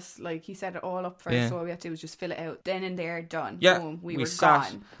gave us, like, he set it all up first, so all we had to do was just fill it out. Then and there, done. Yeah, boom, we were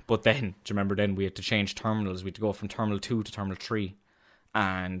sat, gone. but then, do you remember then we had to change terminals? We had to go from Terminal 2 to Terminal 3.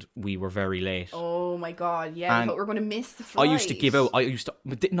 and we were very late. Oh my god, yeah, And but we're going to miss the flight. I used to give out.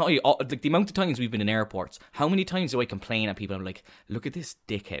 Like the amount of times we've been in airports. How many times do I complain at people? I'm like, look at this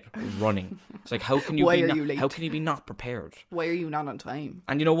dickhead running. It's like, how can you? How can you be not prepared? Why are you not on time?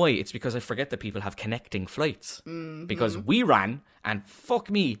 And you know why? It's because I forget that people have connecting flights. Because we ran, and fuck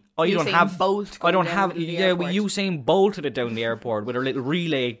me, I don't have. Usain bolted it down the airport with our little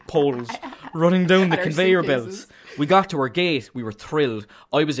relay poles running down the conveyor belts. We got to our gate. We were thrilled.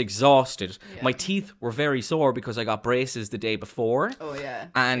 I was exhausted. Yeah. My teeth were very sore because I got braces the day before. Oh, yeah.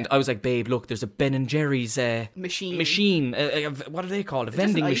 And I was like, babe, look, there's a Ben & Jerry's machine. What are they called? A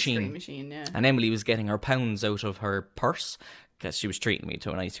vending machine. Ice cream machine, yeah. And Emily was getting her pounds out of her purse because she was treating me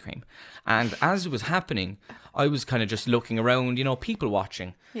to an ice cream. And as it was happening, I was kind of just looking around, you know, people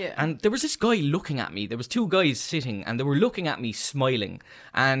watching. Yeah. And there was this guy looking at me. There was two guys sitting and they were looking at me smiling.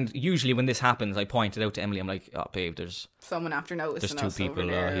 And usually when this happens, I pointed out to Emily, I'm like, oh, babe, there's someone after noticing there's two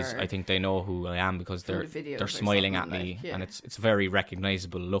people. I think they know who I am because they're smiling at me. Like, yeah. And it's a very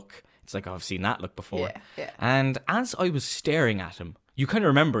recognizable look. It's like, oh, I've seen that look before. Yeah. And as I was staring at him, you kind of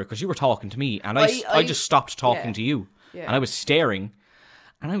remember it because you were talking to me and I just stopped talking to you. Yeah. And I was staring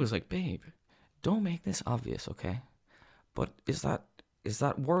and I was like, babe, don't make this obvious, okay? But is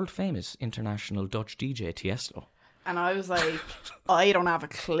that world famous international Dutch DJ Tiesto? And I was like, I don't have a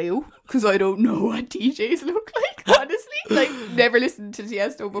clue because I don't know what DJs look like, honestly. Like, never listened to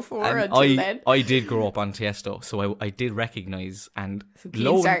Tiesto before until then. I did grow up on Tiesto, so I did recognise. And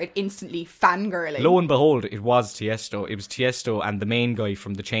so started instantly fangirling. Lo and behold, it was Tiesto. It was Tiesto and the main guy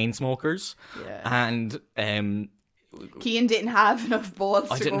from the Chainsmokers. Yeah. And Cian didn't have enough balls to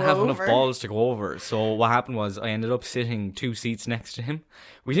go over. I didn't have enough balls to go over. So what happened was I ended up sitting 2 seats next to him.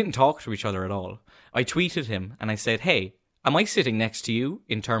 We didn't talk to each other at all. I tweeted him and I said, hey, am I sitting next to you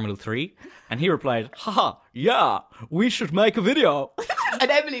in Terminal 3? And he replied, haha, yeah, we should make a video. An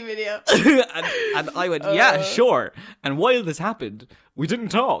Emily video. and I went, yeah, sure. And while this happened, we didn't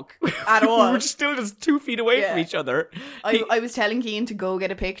talk. At all. We were still just 2 feet away from each other. I was telling Cian to go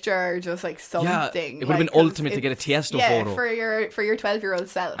get a picture or just like something. Yeah, it would have been ultimate to get a Tiesto photo. for your 12-year-old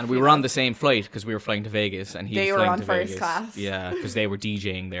self. And we were on the same flight because we were flying to Vegas and they was were flying on to first Vegas. Class. Yeah, because they were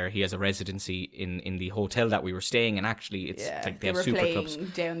DJing there. He has a residency in the hotel that we were staying in. Actually, it's like they have super clubs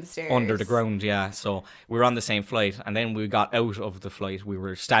down the stairs. Under the ground, yeah. So we were on the same flight and then we got out of the flight. We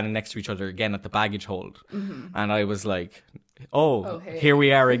were standing next to each other again at the baggage hold. Mm-hmm. And I was like, oh hey. Here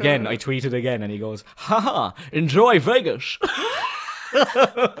we are again. I tweeted again and he goes, haha, enjoy Vegas.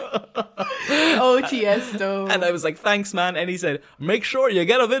 Oh, Tiesto. And I was like, thanks, man. And he said, make sure you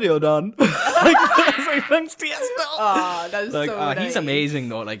get a video done. I was like, thanks, Tiesto. Oh, that's like, so nice. He's amazing,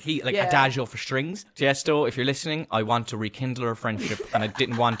 though. Like, Adagio for strings. Tiesto, if you're listening, I want to rekindle our friendship. And I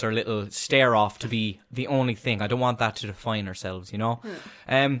didn't want our little stare-off to be the only thing. I don't want that to define ourselves, you know?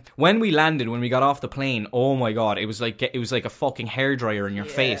 When we landed, when we got off the plane, oh my God, it was like a fucking hairdryer in your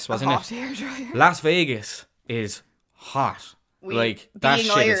face, wasn't it? Hot hairdryer. Las Vegas is hot. That being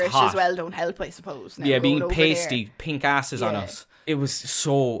shit Irish is hot. as well don't help, I suppose. Yeah, being pasty, pink asses on us. It was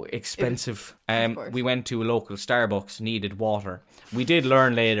so expensive. We went to a local Starbucks, needed water. We did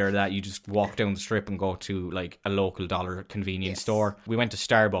learn later that you just walk down the strip and go to like a local dollar convenience store. We went to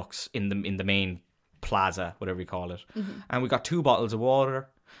Starbucks in the main plaza, whatever you call it, and we got 2 bottles of water.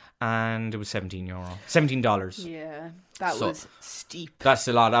 And it was $17. Yeah, that was steep. That's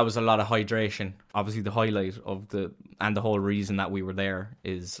a lot. That was a lot of hydration. Obviously, the highlight of the whole reason that we were there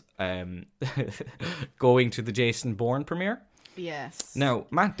is going to the Jason Bourne premiere. Yes. Now,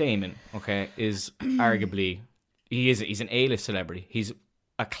 Matt Damon, is arguably he's an A-list celebrity. He's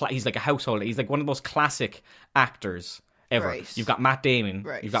like a household. He's like one of the most classic actors ever. Right. You've got Matt Damon.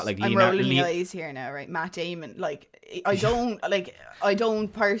 Right. You've got like Leonardo. I'm rolling my eyes here now, right? Matt Damon. Like I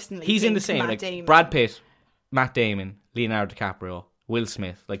don't personally. He's in the same. Matt Damon. Brad Pitt, Matt Damon, Leonardo DiCaprio, Will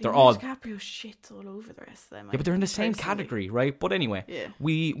Smith. Like they're all. DiCaprio shits all over the rest of them. Yeah, but they're in the same category, right? But anyway,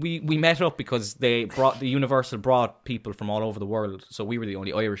 we met up because the Universal brought people from all over the world, so we were the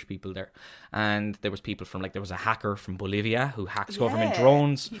only Irish people there. And there was people from there was a hacker from Bolivia who hacks government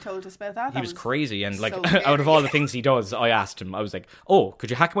drones. He told us about that. He was crazy, and out of all the things he does, I asked him. I was like, "Oh, could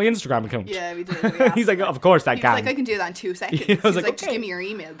you hack my Instagram account?" Yeah, we did. He's like, "Of course I can." He's like, "I can do that in 2 seconds." I was like, okay. "Just give me your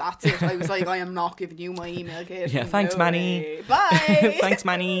email. That's it." I was like, "I am not giving you my email, kid." Yeah, thanks, Manny. Bye. Thanks,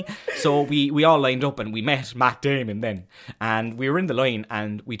 Manny. So we all lined up and we met Matt Damon then, and we were in the line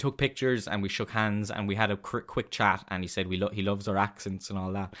and we took pictures and we shook hands and we had a quick chat, and he said he loves our accents and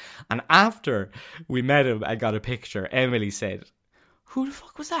all that. And after we met him and got a picture, Emily said, "Who the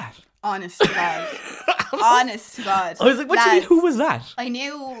fuck was that?" Honest to God. Honest to God. I was like, what do you mean, who was that? I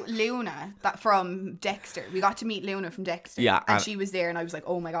knew Luna from Dexter. We got to meet Luna from Dexter. Yeah. And she was there and I was like,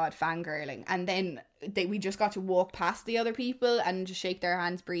 oh my God, fangirling. And then we just got to walk past the other people and just shake their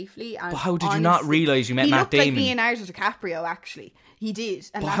hands briefly. And but how did you not realise you met Matt Damon? He looked like Leonardo DiCaprio, actually. He did.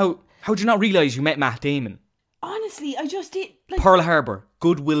 And but how did you not realise you met Matt Damon? Honestly, I just did. Pearl Harbor,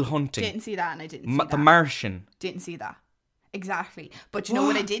 Good Will Hunting. Didn't see that and I didn't see that. The Martian. Didn't see that. Exactly. But you know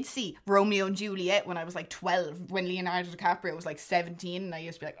what I did see? Romeo and Juliet when I was like 12, when Leonardo DiCaprio was like 17, and I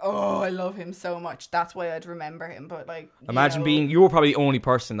used to be like, oh, I love him so much. That's why I'd remember him. But like, imagine you were probably the only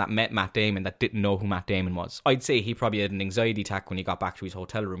person that met Matt Damon that didn't know who Matt Damon was. I'd say he probably had an anxiety attack when he got back to his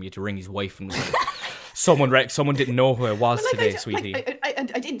hotel room. He had to ring his wife and was like, someone didn't know who I was today, sweetie.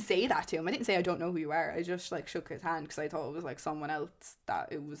 I didn't say that to him. I didn't say I don't know who you are. I just like shook his hand because I thought it was like someone else that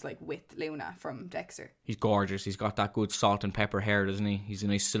it was like with Luna from Dexter. He's gorgeous. He's got that good salt and pepper hair, doesn't he? He's a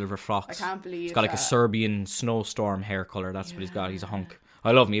nice silver fox. I can't believe he's got like a Serbian snowstorm hair colour. That's what he's got. He's a hunk.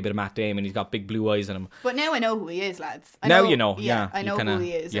 I love me a bit of Matt Damon. He's got big blue eyes in him. But now I know who he is, lads. You know. Yeah, I know who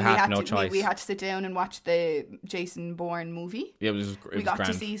he is. You had no choice. We had to sit down and watch the Jason Bourne movie. Yeah, it was we got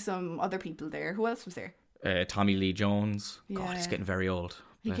grand. to see some other people there. Who else was there? Tommy Lee Jones. Yeah. God, he's getting very old.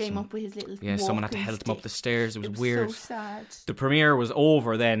 He came up with his little someone had to help him up the stairs. It was weird. So sad. The premiere was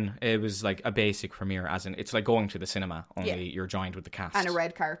over then. It was like a basic premiere, as in it's like going to the cinema, only you're joined with the cast. And a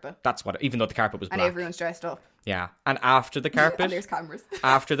red carpet. That's what, even though the carpet was black. And everyone's dressed up. Yeah. And after the carpet... and there's cameras.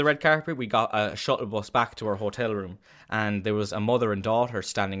 After the red carpet, we got a shuttle bus back to our hotel room. And there was a mother and daughter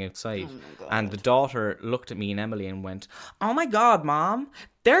standing outside. Oh and the daughter looked at me and Emily and went, "Oh my God, Mom,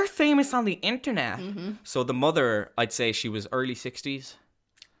 they're famous on the internet." Mm-hmm. So the mother, I'd say she was early 60s.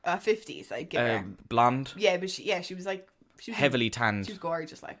 50s, I'd give her. Blonde. Yeah, but she was like... She was heavily tanned. She was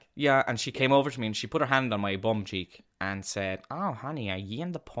gorgeous, like. Yeah, and she came over to me and she put her hand on my bum cheek and said, "Oh, honey, are you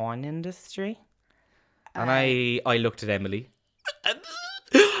in the porn industry?" And I looked at Emily.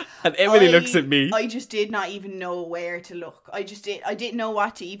 And Emily looks at me. I just did not even know where to look. I didn't know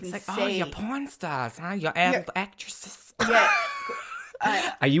what to even say. Oh, you're porn stars, huh? You're actresses. Yeah.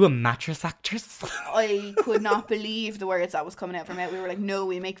 Are you a mattress actress? I could not believe the words that was coming out from it. We were like, no,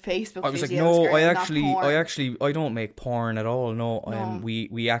 we make Facebook videos. I was like, no, I don't make porn at all. No.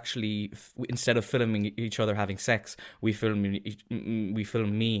 We actually, instead of filming each other having sex, we film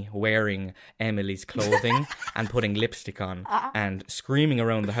me wearing Emily's clothing and putting lipstick on and screaming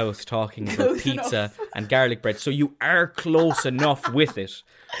around the house talking about pizza and garlic bread. So you are close enough with it.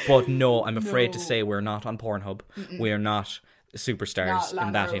 But no, I'm afraid to say we're not on Pornhub. We're not superstars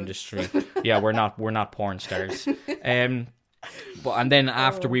in that industry. Yeah, we're not porn stars. But then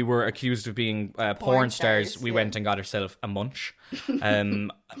after we were accused of being porn stars, we went and got ourselves a munch.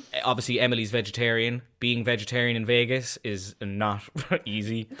 Obviously, Emily's vegetarian. Being vegetarian in Vegas is not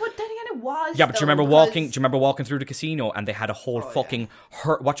easy. But then again, it was. Yeah, but do you remember walking through the casino and they had a whole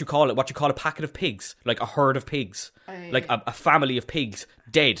herd, what you call a packet of pigs, like a herd of pigs, like a family of pigs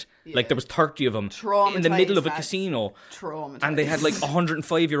dead. Yeah. Like there was 30 of them in the middle of a casino. And they had like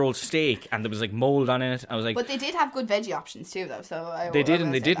 105-year-old steak and there was like mold on it. I was like, but they did have good veggie options too, though. So they did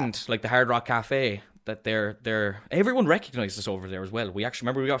and they didn't. Like the Hard Rock Cafe. That they're everyone recognised us over there as well. We actually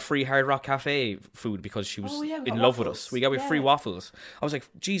remember we got free Hard Rock Cafe food because she was in love with us. We got free waffles. I was like,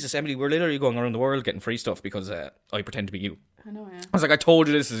 Jesus, Emily, we're literally going around the world getting free stuff because I pretend to be you. I know. Yeah. I was like, I told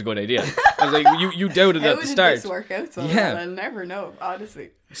you this is a good idea. I was like, you doubted it at the start. How did this work out so well? I'll never know, honestly.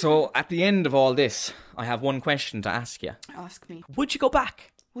 So at the end of all this, I have one question to ask you. Ask me. Would you go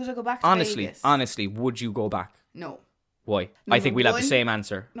back? Would I go back to Vegas? Honestly, would you go back? No. Why? I think we'll have the same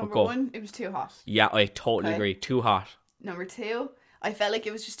answer. Number one, it was too hot. Yeah, I totally agree. Too hot. Number two, I felt like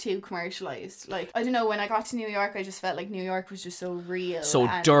it was just too commercialized. Like, I don't know, when I got to New York, I just felt like New York was just so real. So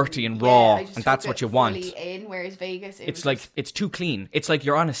dirty and raw, and that's what you want. Whereas Vegas, it's like, it's too clean. It's like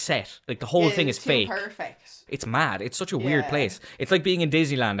you're on a set. Like the whole thing is fake. Perfect. It's mad. It's such a weird place. It's like being in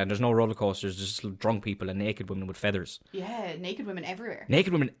Disneyland and there's no roller coasters, just drunk people and naked women with feathers. Yeah, naked women everywhere.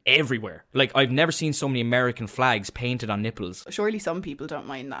 Naked women everywhere. Like, I've never seen so many American flags painted on nipples. Surely some people don't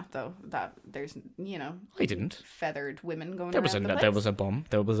mind that, though. That there's, I didn't. Feathered women going there around the place. There was a bum.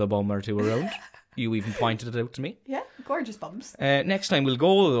 There was a bum or two around. You even pointed it out to me. Yeah, gorgeous bums. Next time we'll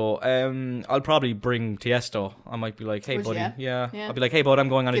go, though, I'll probably bring Tiesto. I might be like, hey, buddy. Yeah. I'll be like, hey, bud, I'm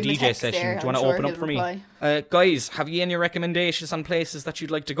going on a DJ session. Do you want to open up for me? Guys, have you any recommendations on places that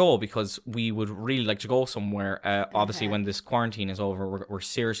you'd like to go? Because we would really like to go somewhere. Obviously, when this quarantine is over, we're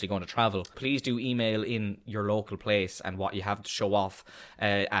seriously going to travel. Please do email in your local place and what you have to show off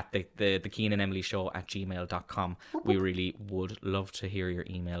at the Keen and Emily Show at gmail.com. We really would love to hear your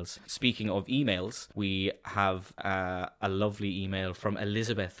emails. Speaking of emails, emails. We have a lovely email from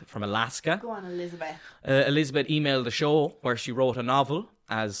Elizabeth from Alaska. Go on, Elizabeth. Elizabeth emailed the show where she wrote a novel,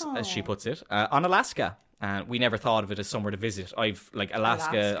 as she puts it, on Alaska. And we never thought of it as somewhere to visit.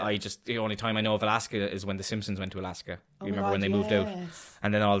 Alaska. The only time I know of Alaska is when The Simpsons went to Alaska. You remember when they moved out?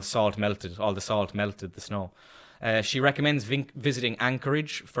 And then all the salt melted the snow. She recommends visiting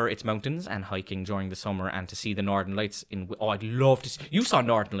Anchorage for its mountains and hiking during the summer and to see the Northern Lights. I'd love to see. You saw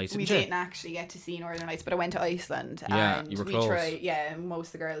Northern Lights, didn't you? We didn't actually get to see Northern Lights, but I went to Iceland. Yeah, and you were we close. tried. Yeah, most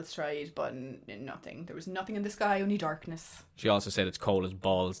of the girls tried, but nothing. There was nothing in the sky, only darkness. She also said it's cold as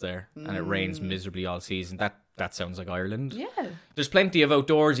balls there and it rains miserably all season. That sounds like Ireland. Yeah. There's plenty of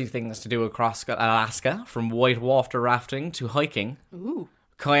outdoorsy things to do across Alaska, from whitewater rafting to hiking. Ooh.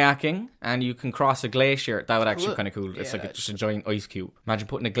 Kayaking, and you can cross a glacier. That would actually be kind of cool. It's just a giant ice cube. Imagine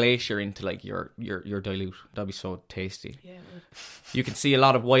putting a glacier into like your dilute. That'd be so tasty. Yeah, it would. You can see a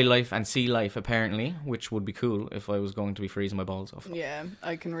lot of wildlife and sea life apparently, which would be cool if I was going to be freezing my balls off. Yeah,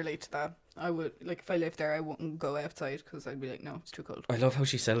 I can relate to that. I would, like, if I lived there, I wouldn't go outside because I'd be like, no, it's too cold. I love how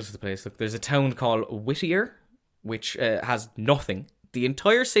she sells the place. Look, there's a town called Whittier, which has nothing. The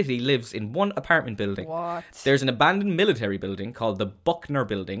entire city lives in one apartment building. What? There's an abandoned military building called the Buckner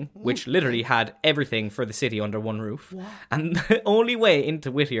Building, which literally had everything for the city under one roof. What? And the only way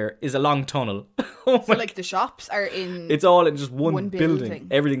into Whittier is a long tunnel. So, like, the shops are in... It's all in just one building.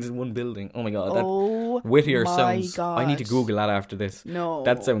 Everything's in one building. Oh, my God. Whittier sounds... God. I need to Google that after this. No.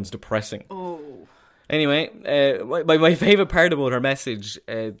 That sounds depressing. Oh. Anyway, my favourite part about her message,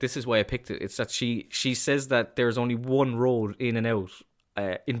 this is why I picked it, it's that she says that there's only one road in and out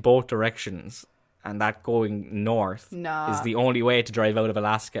in both directions, and that going north is the only way to drive out of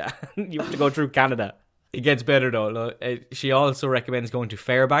Alaska. You have to go through Canada. It gets better though. She also recommends going to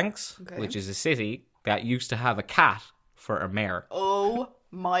Fairbanks, which is a city that used to have a cat for a mayor. Oh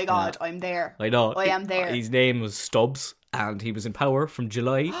my God, I'm there. I know. I am there. His name was Stubbs. And he was in power from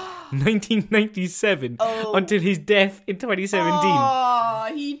July 1997 until his death in 2017.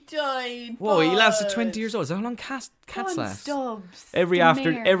 Oh, he died. Whoa, he lasted 20 years old. Is that how long cats last? Stubbs. Every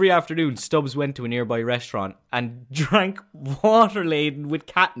afternoon, Stubbs went to a nearby restaurant and drank water laden with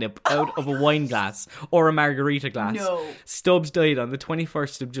catnip out of a wine glass or a margarita glass. No. Stubbs died on the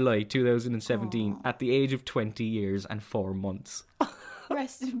 21st of July 2017 at the age of 20 years and 4 months.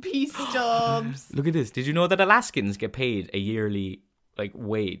 Rest in peace, Stubbs. Look at this. Did you know that Alaskans get paid a yearly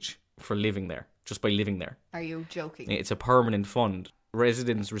wage for living there, just by living there? Are you joking? It's a permanent fund.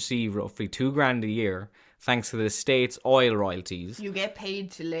 Residents receive roughly $2,000 a year thanks to the state's oil royalties. You get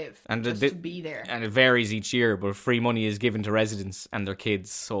paid to live, and to be there. And it varies each year, but free money is given to residents and their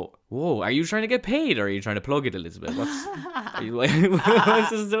kids. So, whoa, are you trying to get paid or are you trying to plug it, Elizabeth? What's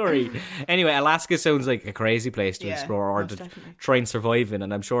the story? Anyway, Alaska sounds like a crazy place to explore or to try and survive in.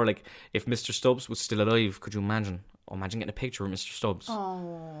 And I'm sure, if Mr. Stubbs was still alive, could you imagine? Imagine getting a picture of Mr. Stubbs.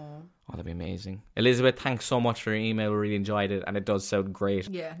 Oh, that'd be amazing. Elizabeth, thanks so much for your email. We really enjoyed it, and it does sound great.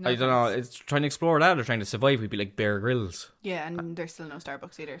 Yeah, I don't know. It's trying to explore that or trying to survive. We'd be like Bear Grylls. Yeah, and there's still no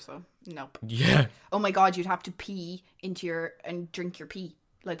Starbucks either, so nope. Yeah. Oh my God, you'd have to pee and drink your pee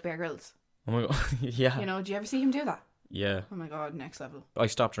like Bear Grylls. Oh my God, yeah. Do you ever see him do that? Yeah. Oh my God, next level. I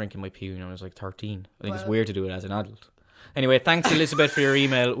stopped drinking my pee when I was 13. I think it's weird to do it as an adult. Anyway, thanks Elizabeth for your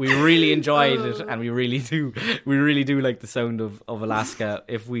email. We really enjoyed it, and we really do like the sound of Alaska.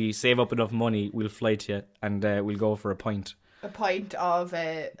 If we save up enough money, we'll fly to you and we'll go for a pint. A pint of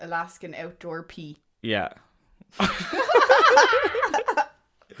Alaskan outdoor pee. Yeah.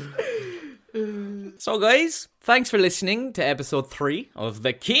 So guys, thanks for listening to episode 3 of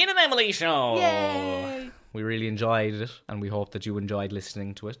the Keen and Emily Show. Yay! We really enjoyed it, and we hope that you enjoyed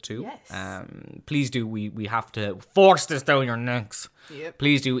listening to it too. Yes. Please do. We have to force this down your necks. Yep.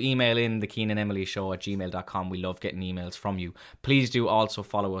 Please do email in the Keen and Emily Show at gmail.com. We love getting emails from you. Please do also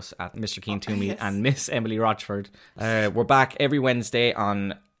follow us at Mr. Keen Toomey and Miss Emily Rochford. We're back every Wednesday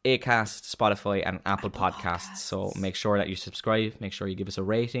on Acast, Spotify and Apple Podcasts. So make sure that you subscribe, make sure you give us a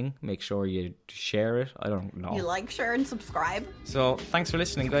rating, make sure you share it. I don't know. You like, share and subscribe. So thanks for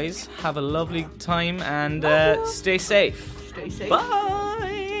listening, guys. Have a lovely time and stay safe. Stay safe. Bye. Bye.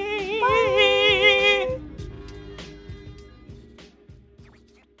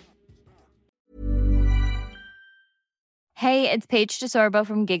 Hey, it's Paige DeSorbo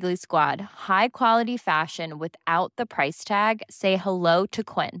from Giggly Squad. High quality fashion without the price tag. Say hello to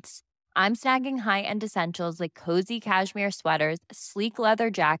Quince. I'm snagging high-end essentials like cozy cashmere sweaters, sleek leather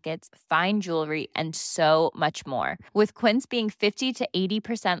jackets, fine jewelry, and so much more. With Quince being 50 to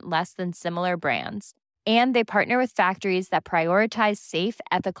 80% less than similar brands. And they partner with factories that prioritize safe,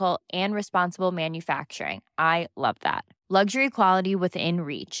 ethical, and responsible manufacturing. I love that. Luxury quality within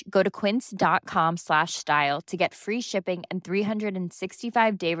reach. Go to quince.com/style to get free shipping and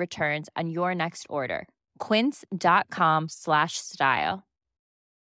 365-day returns on your next order. Quince.com/style.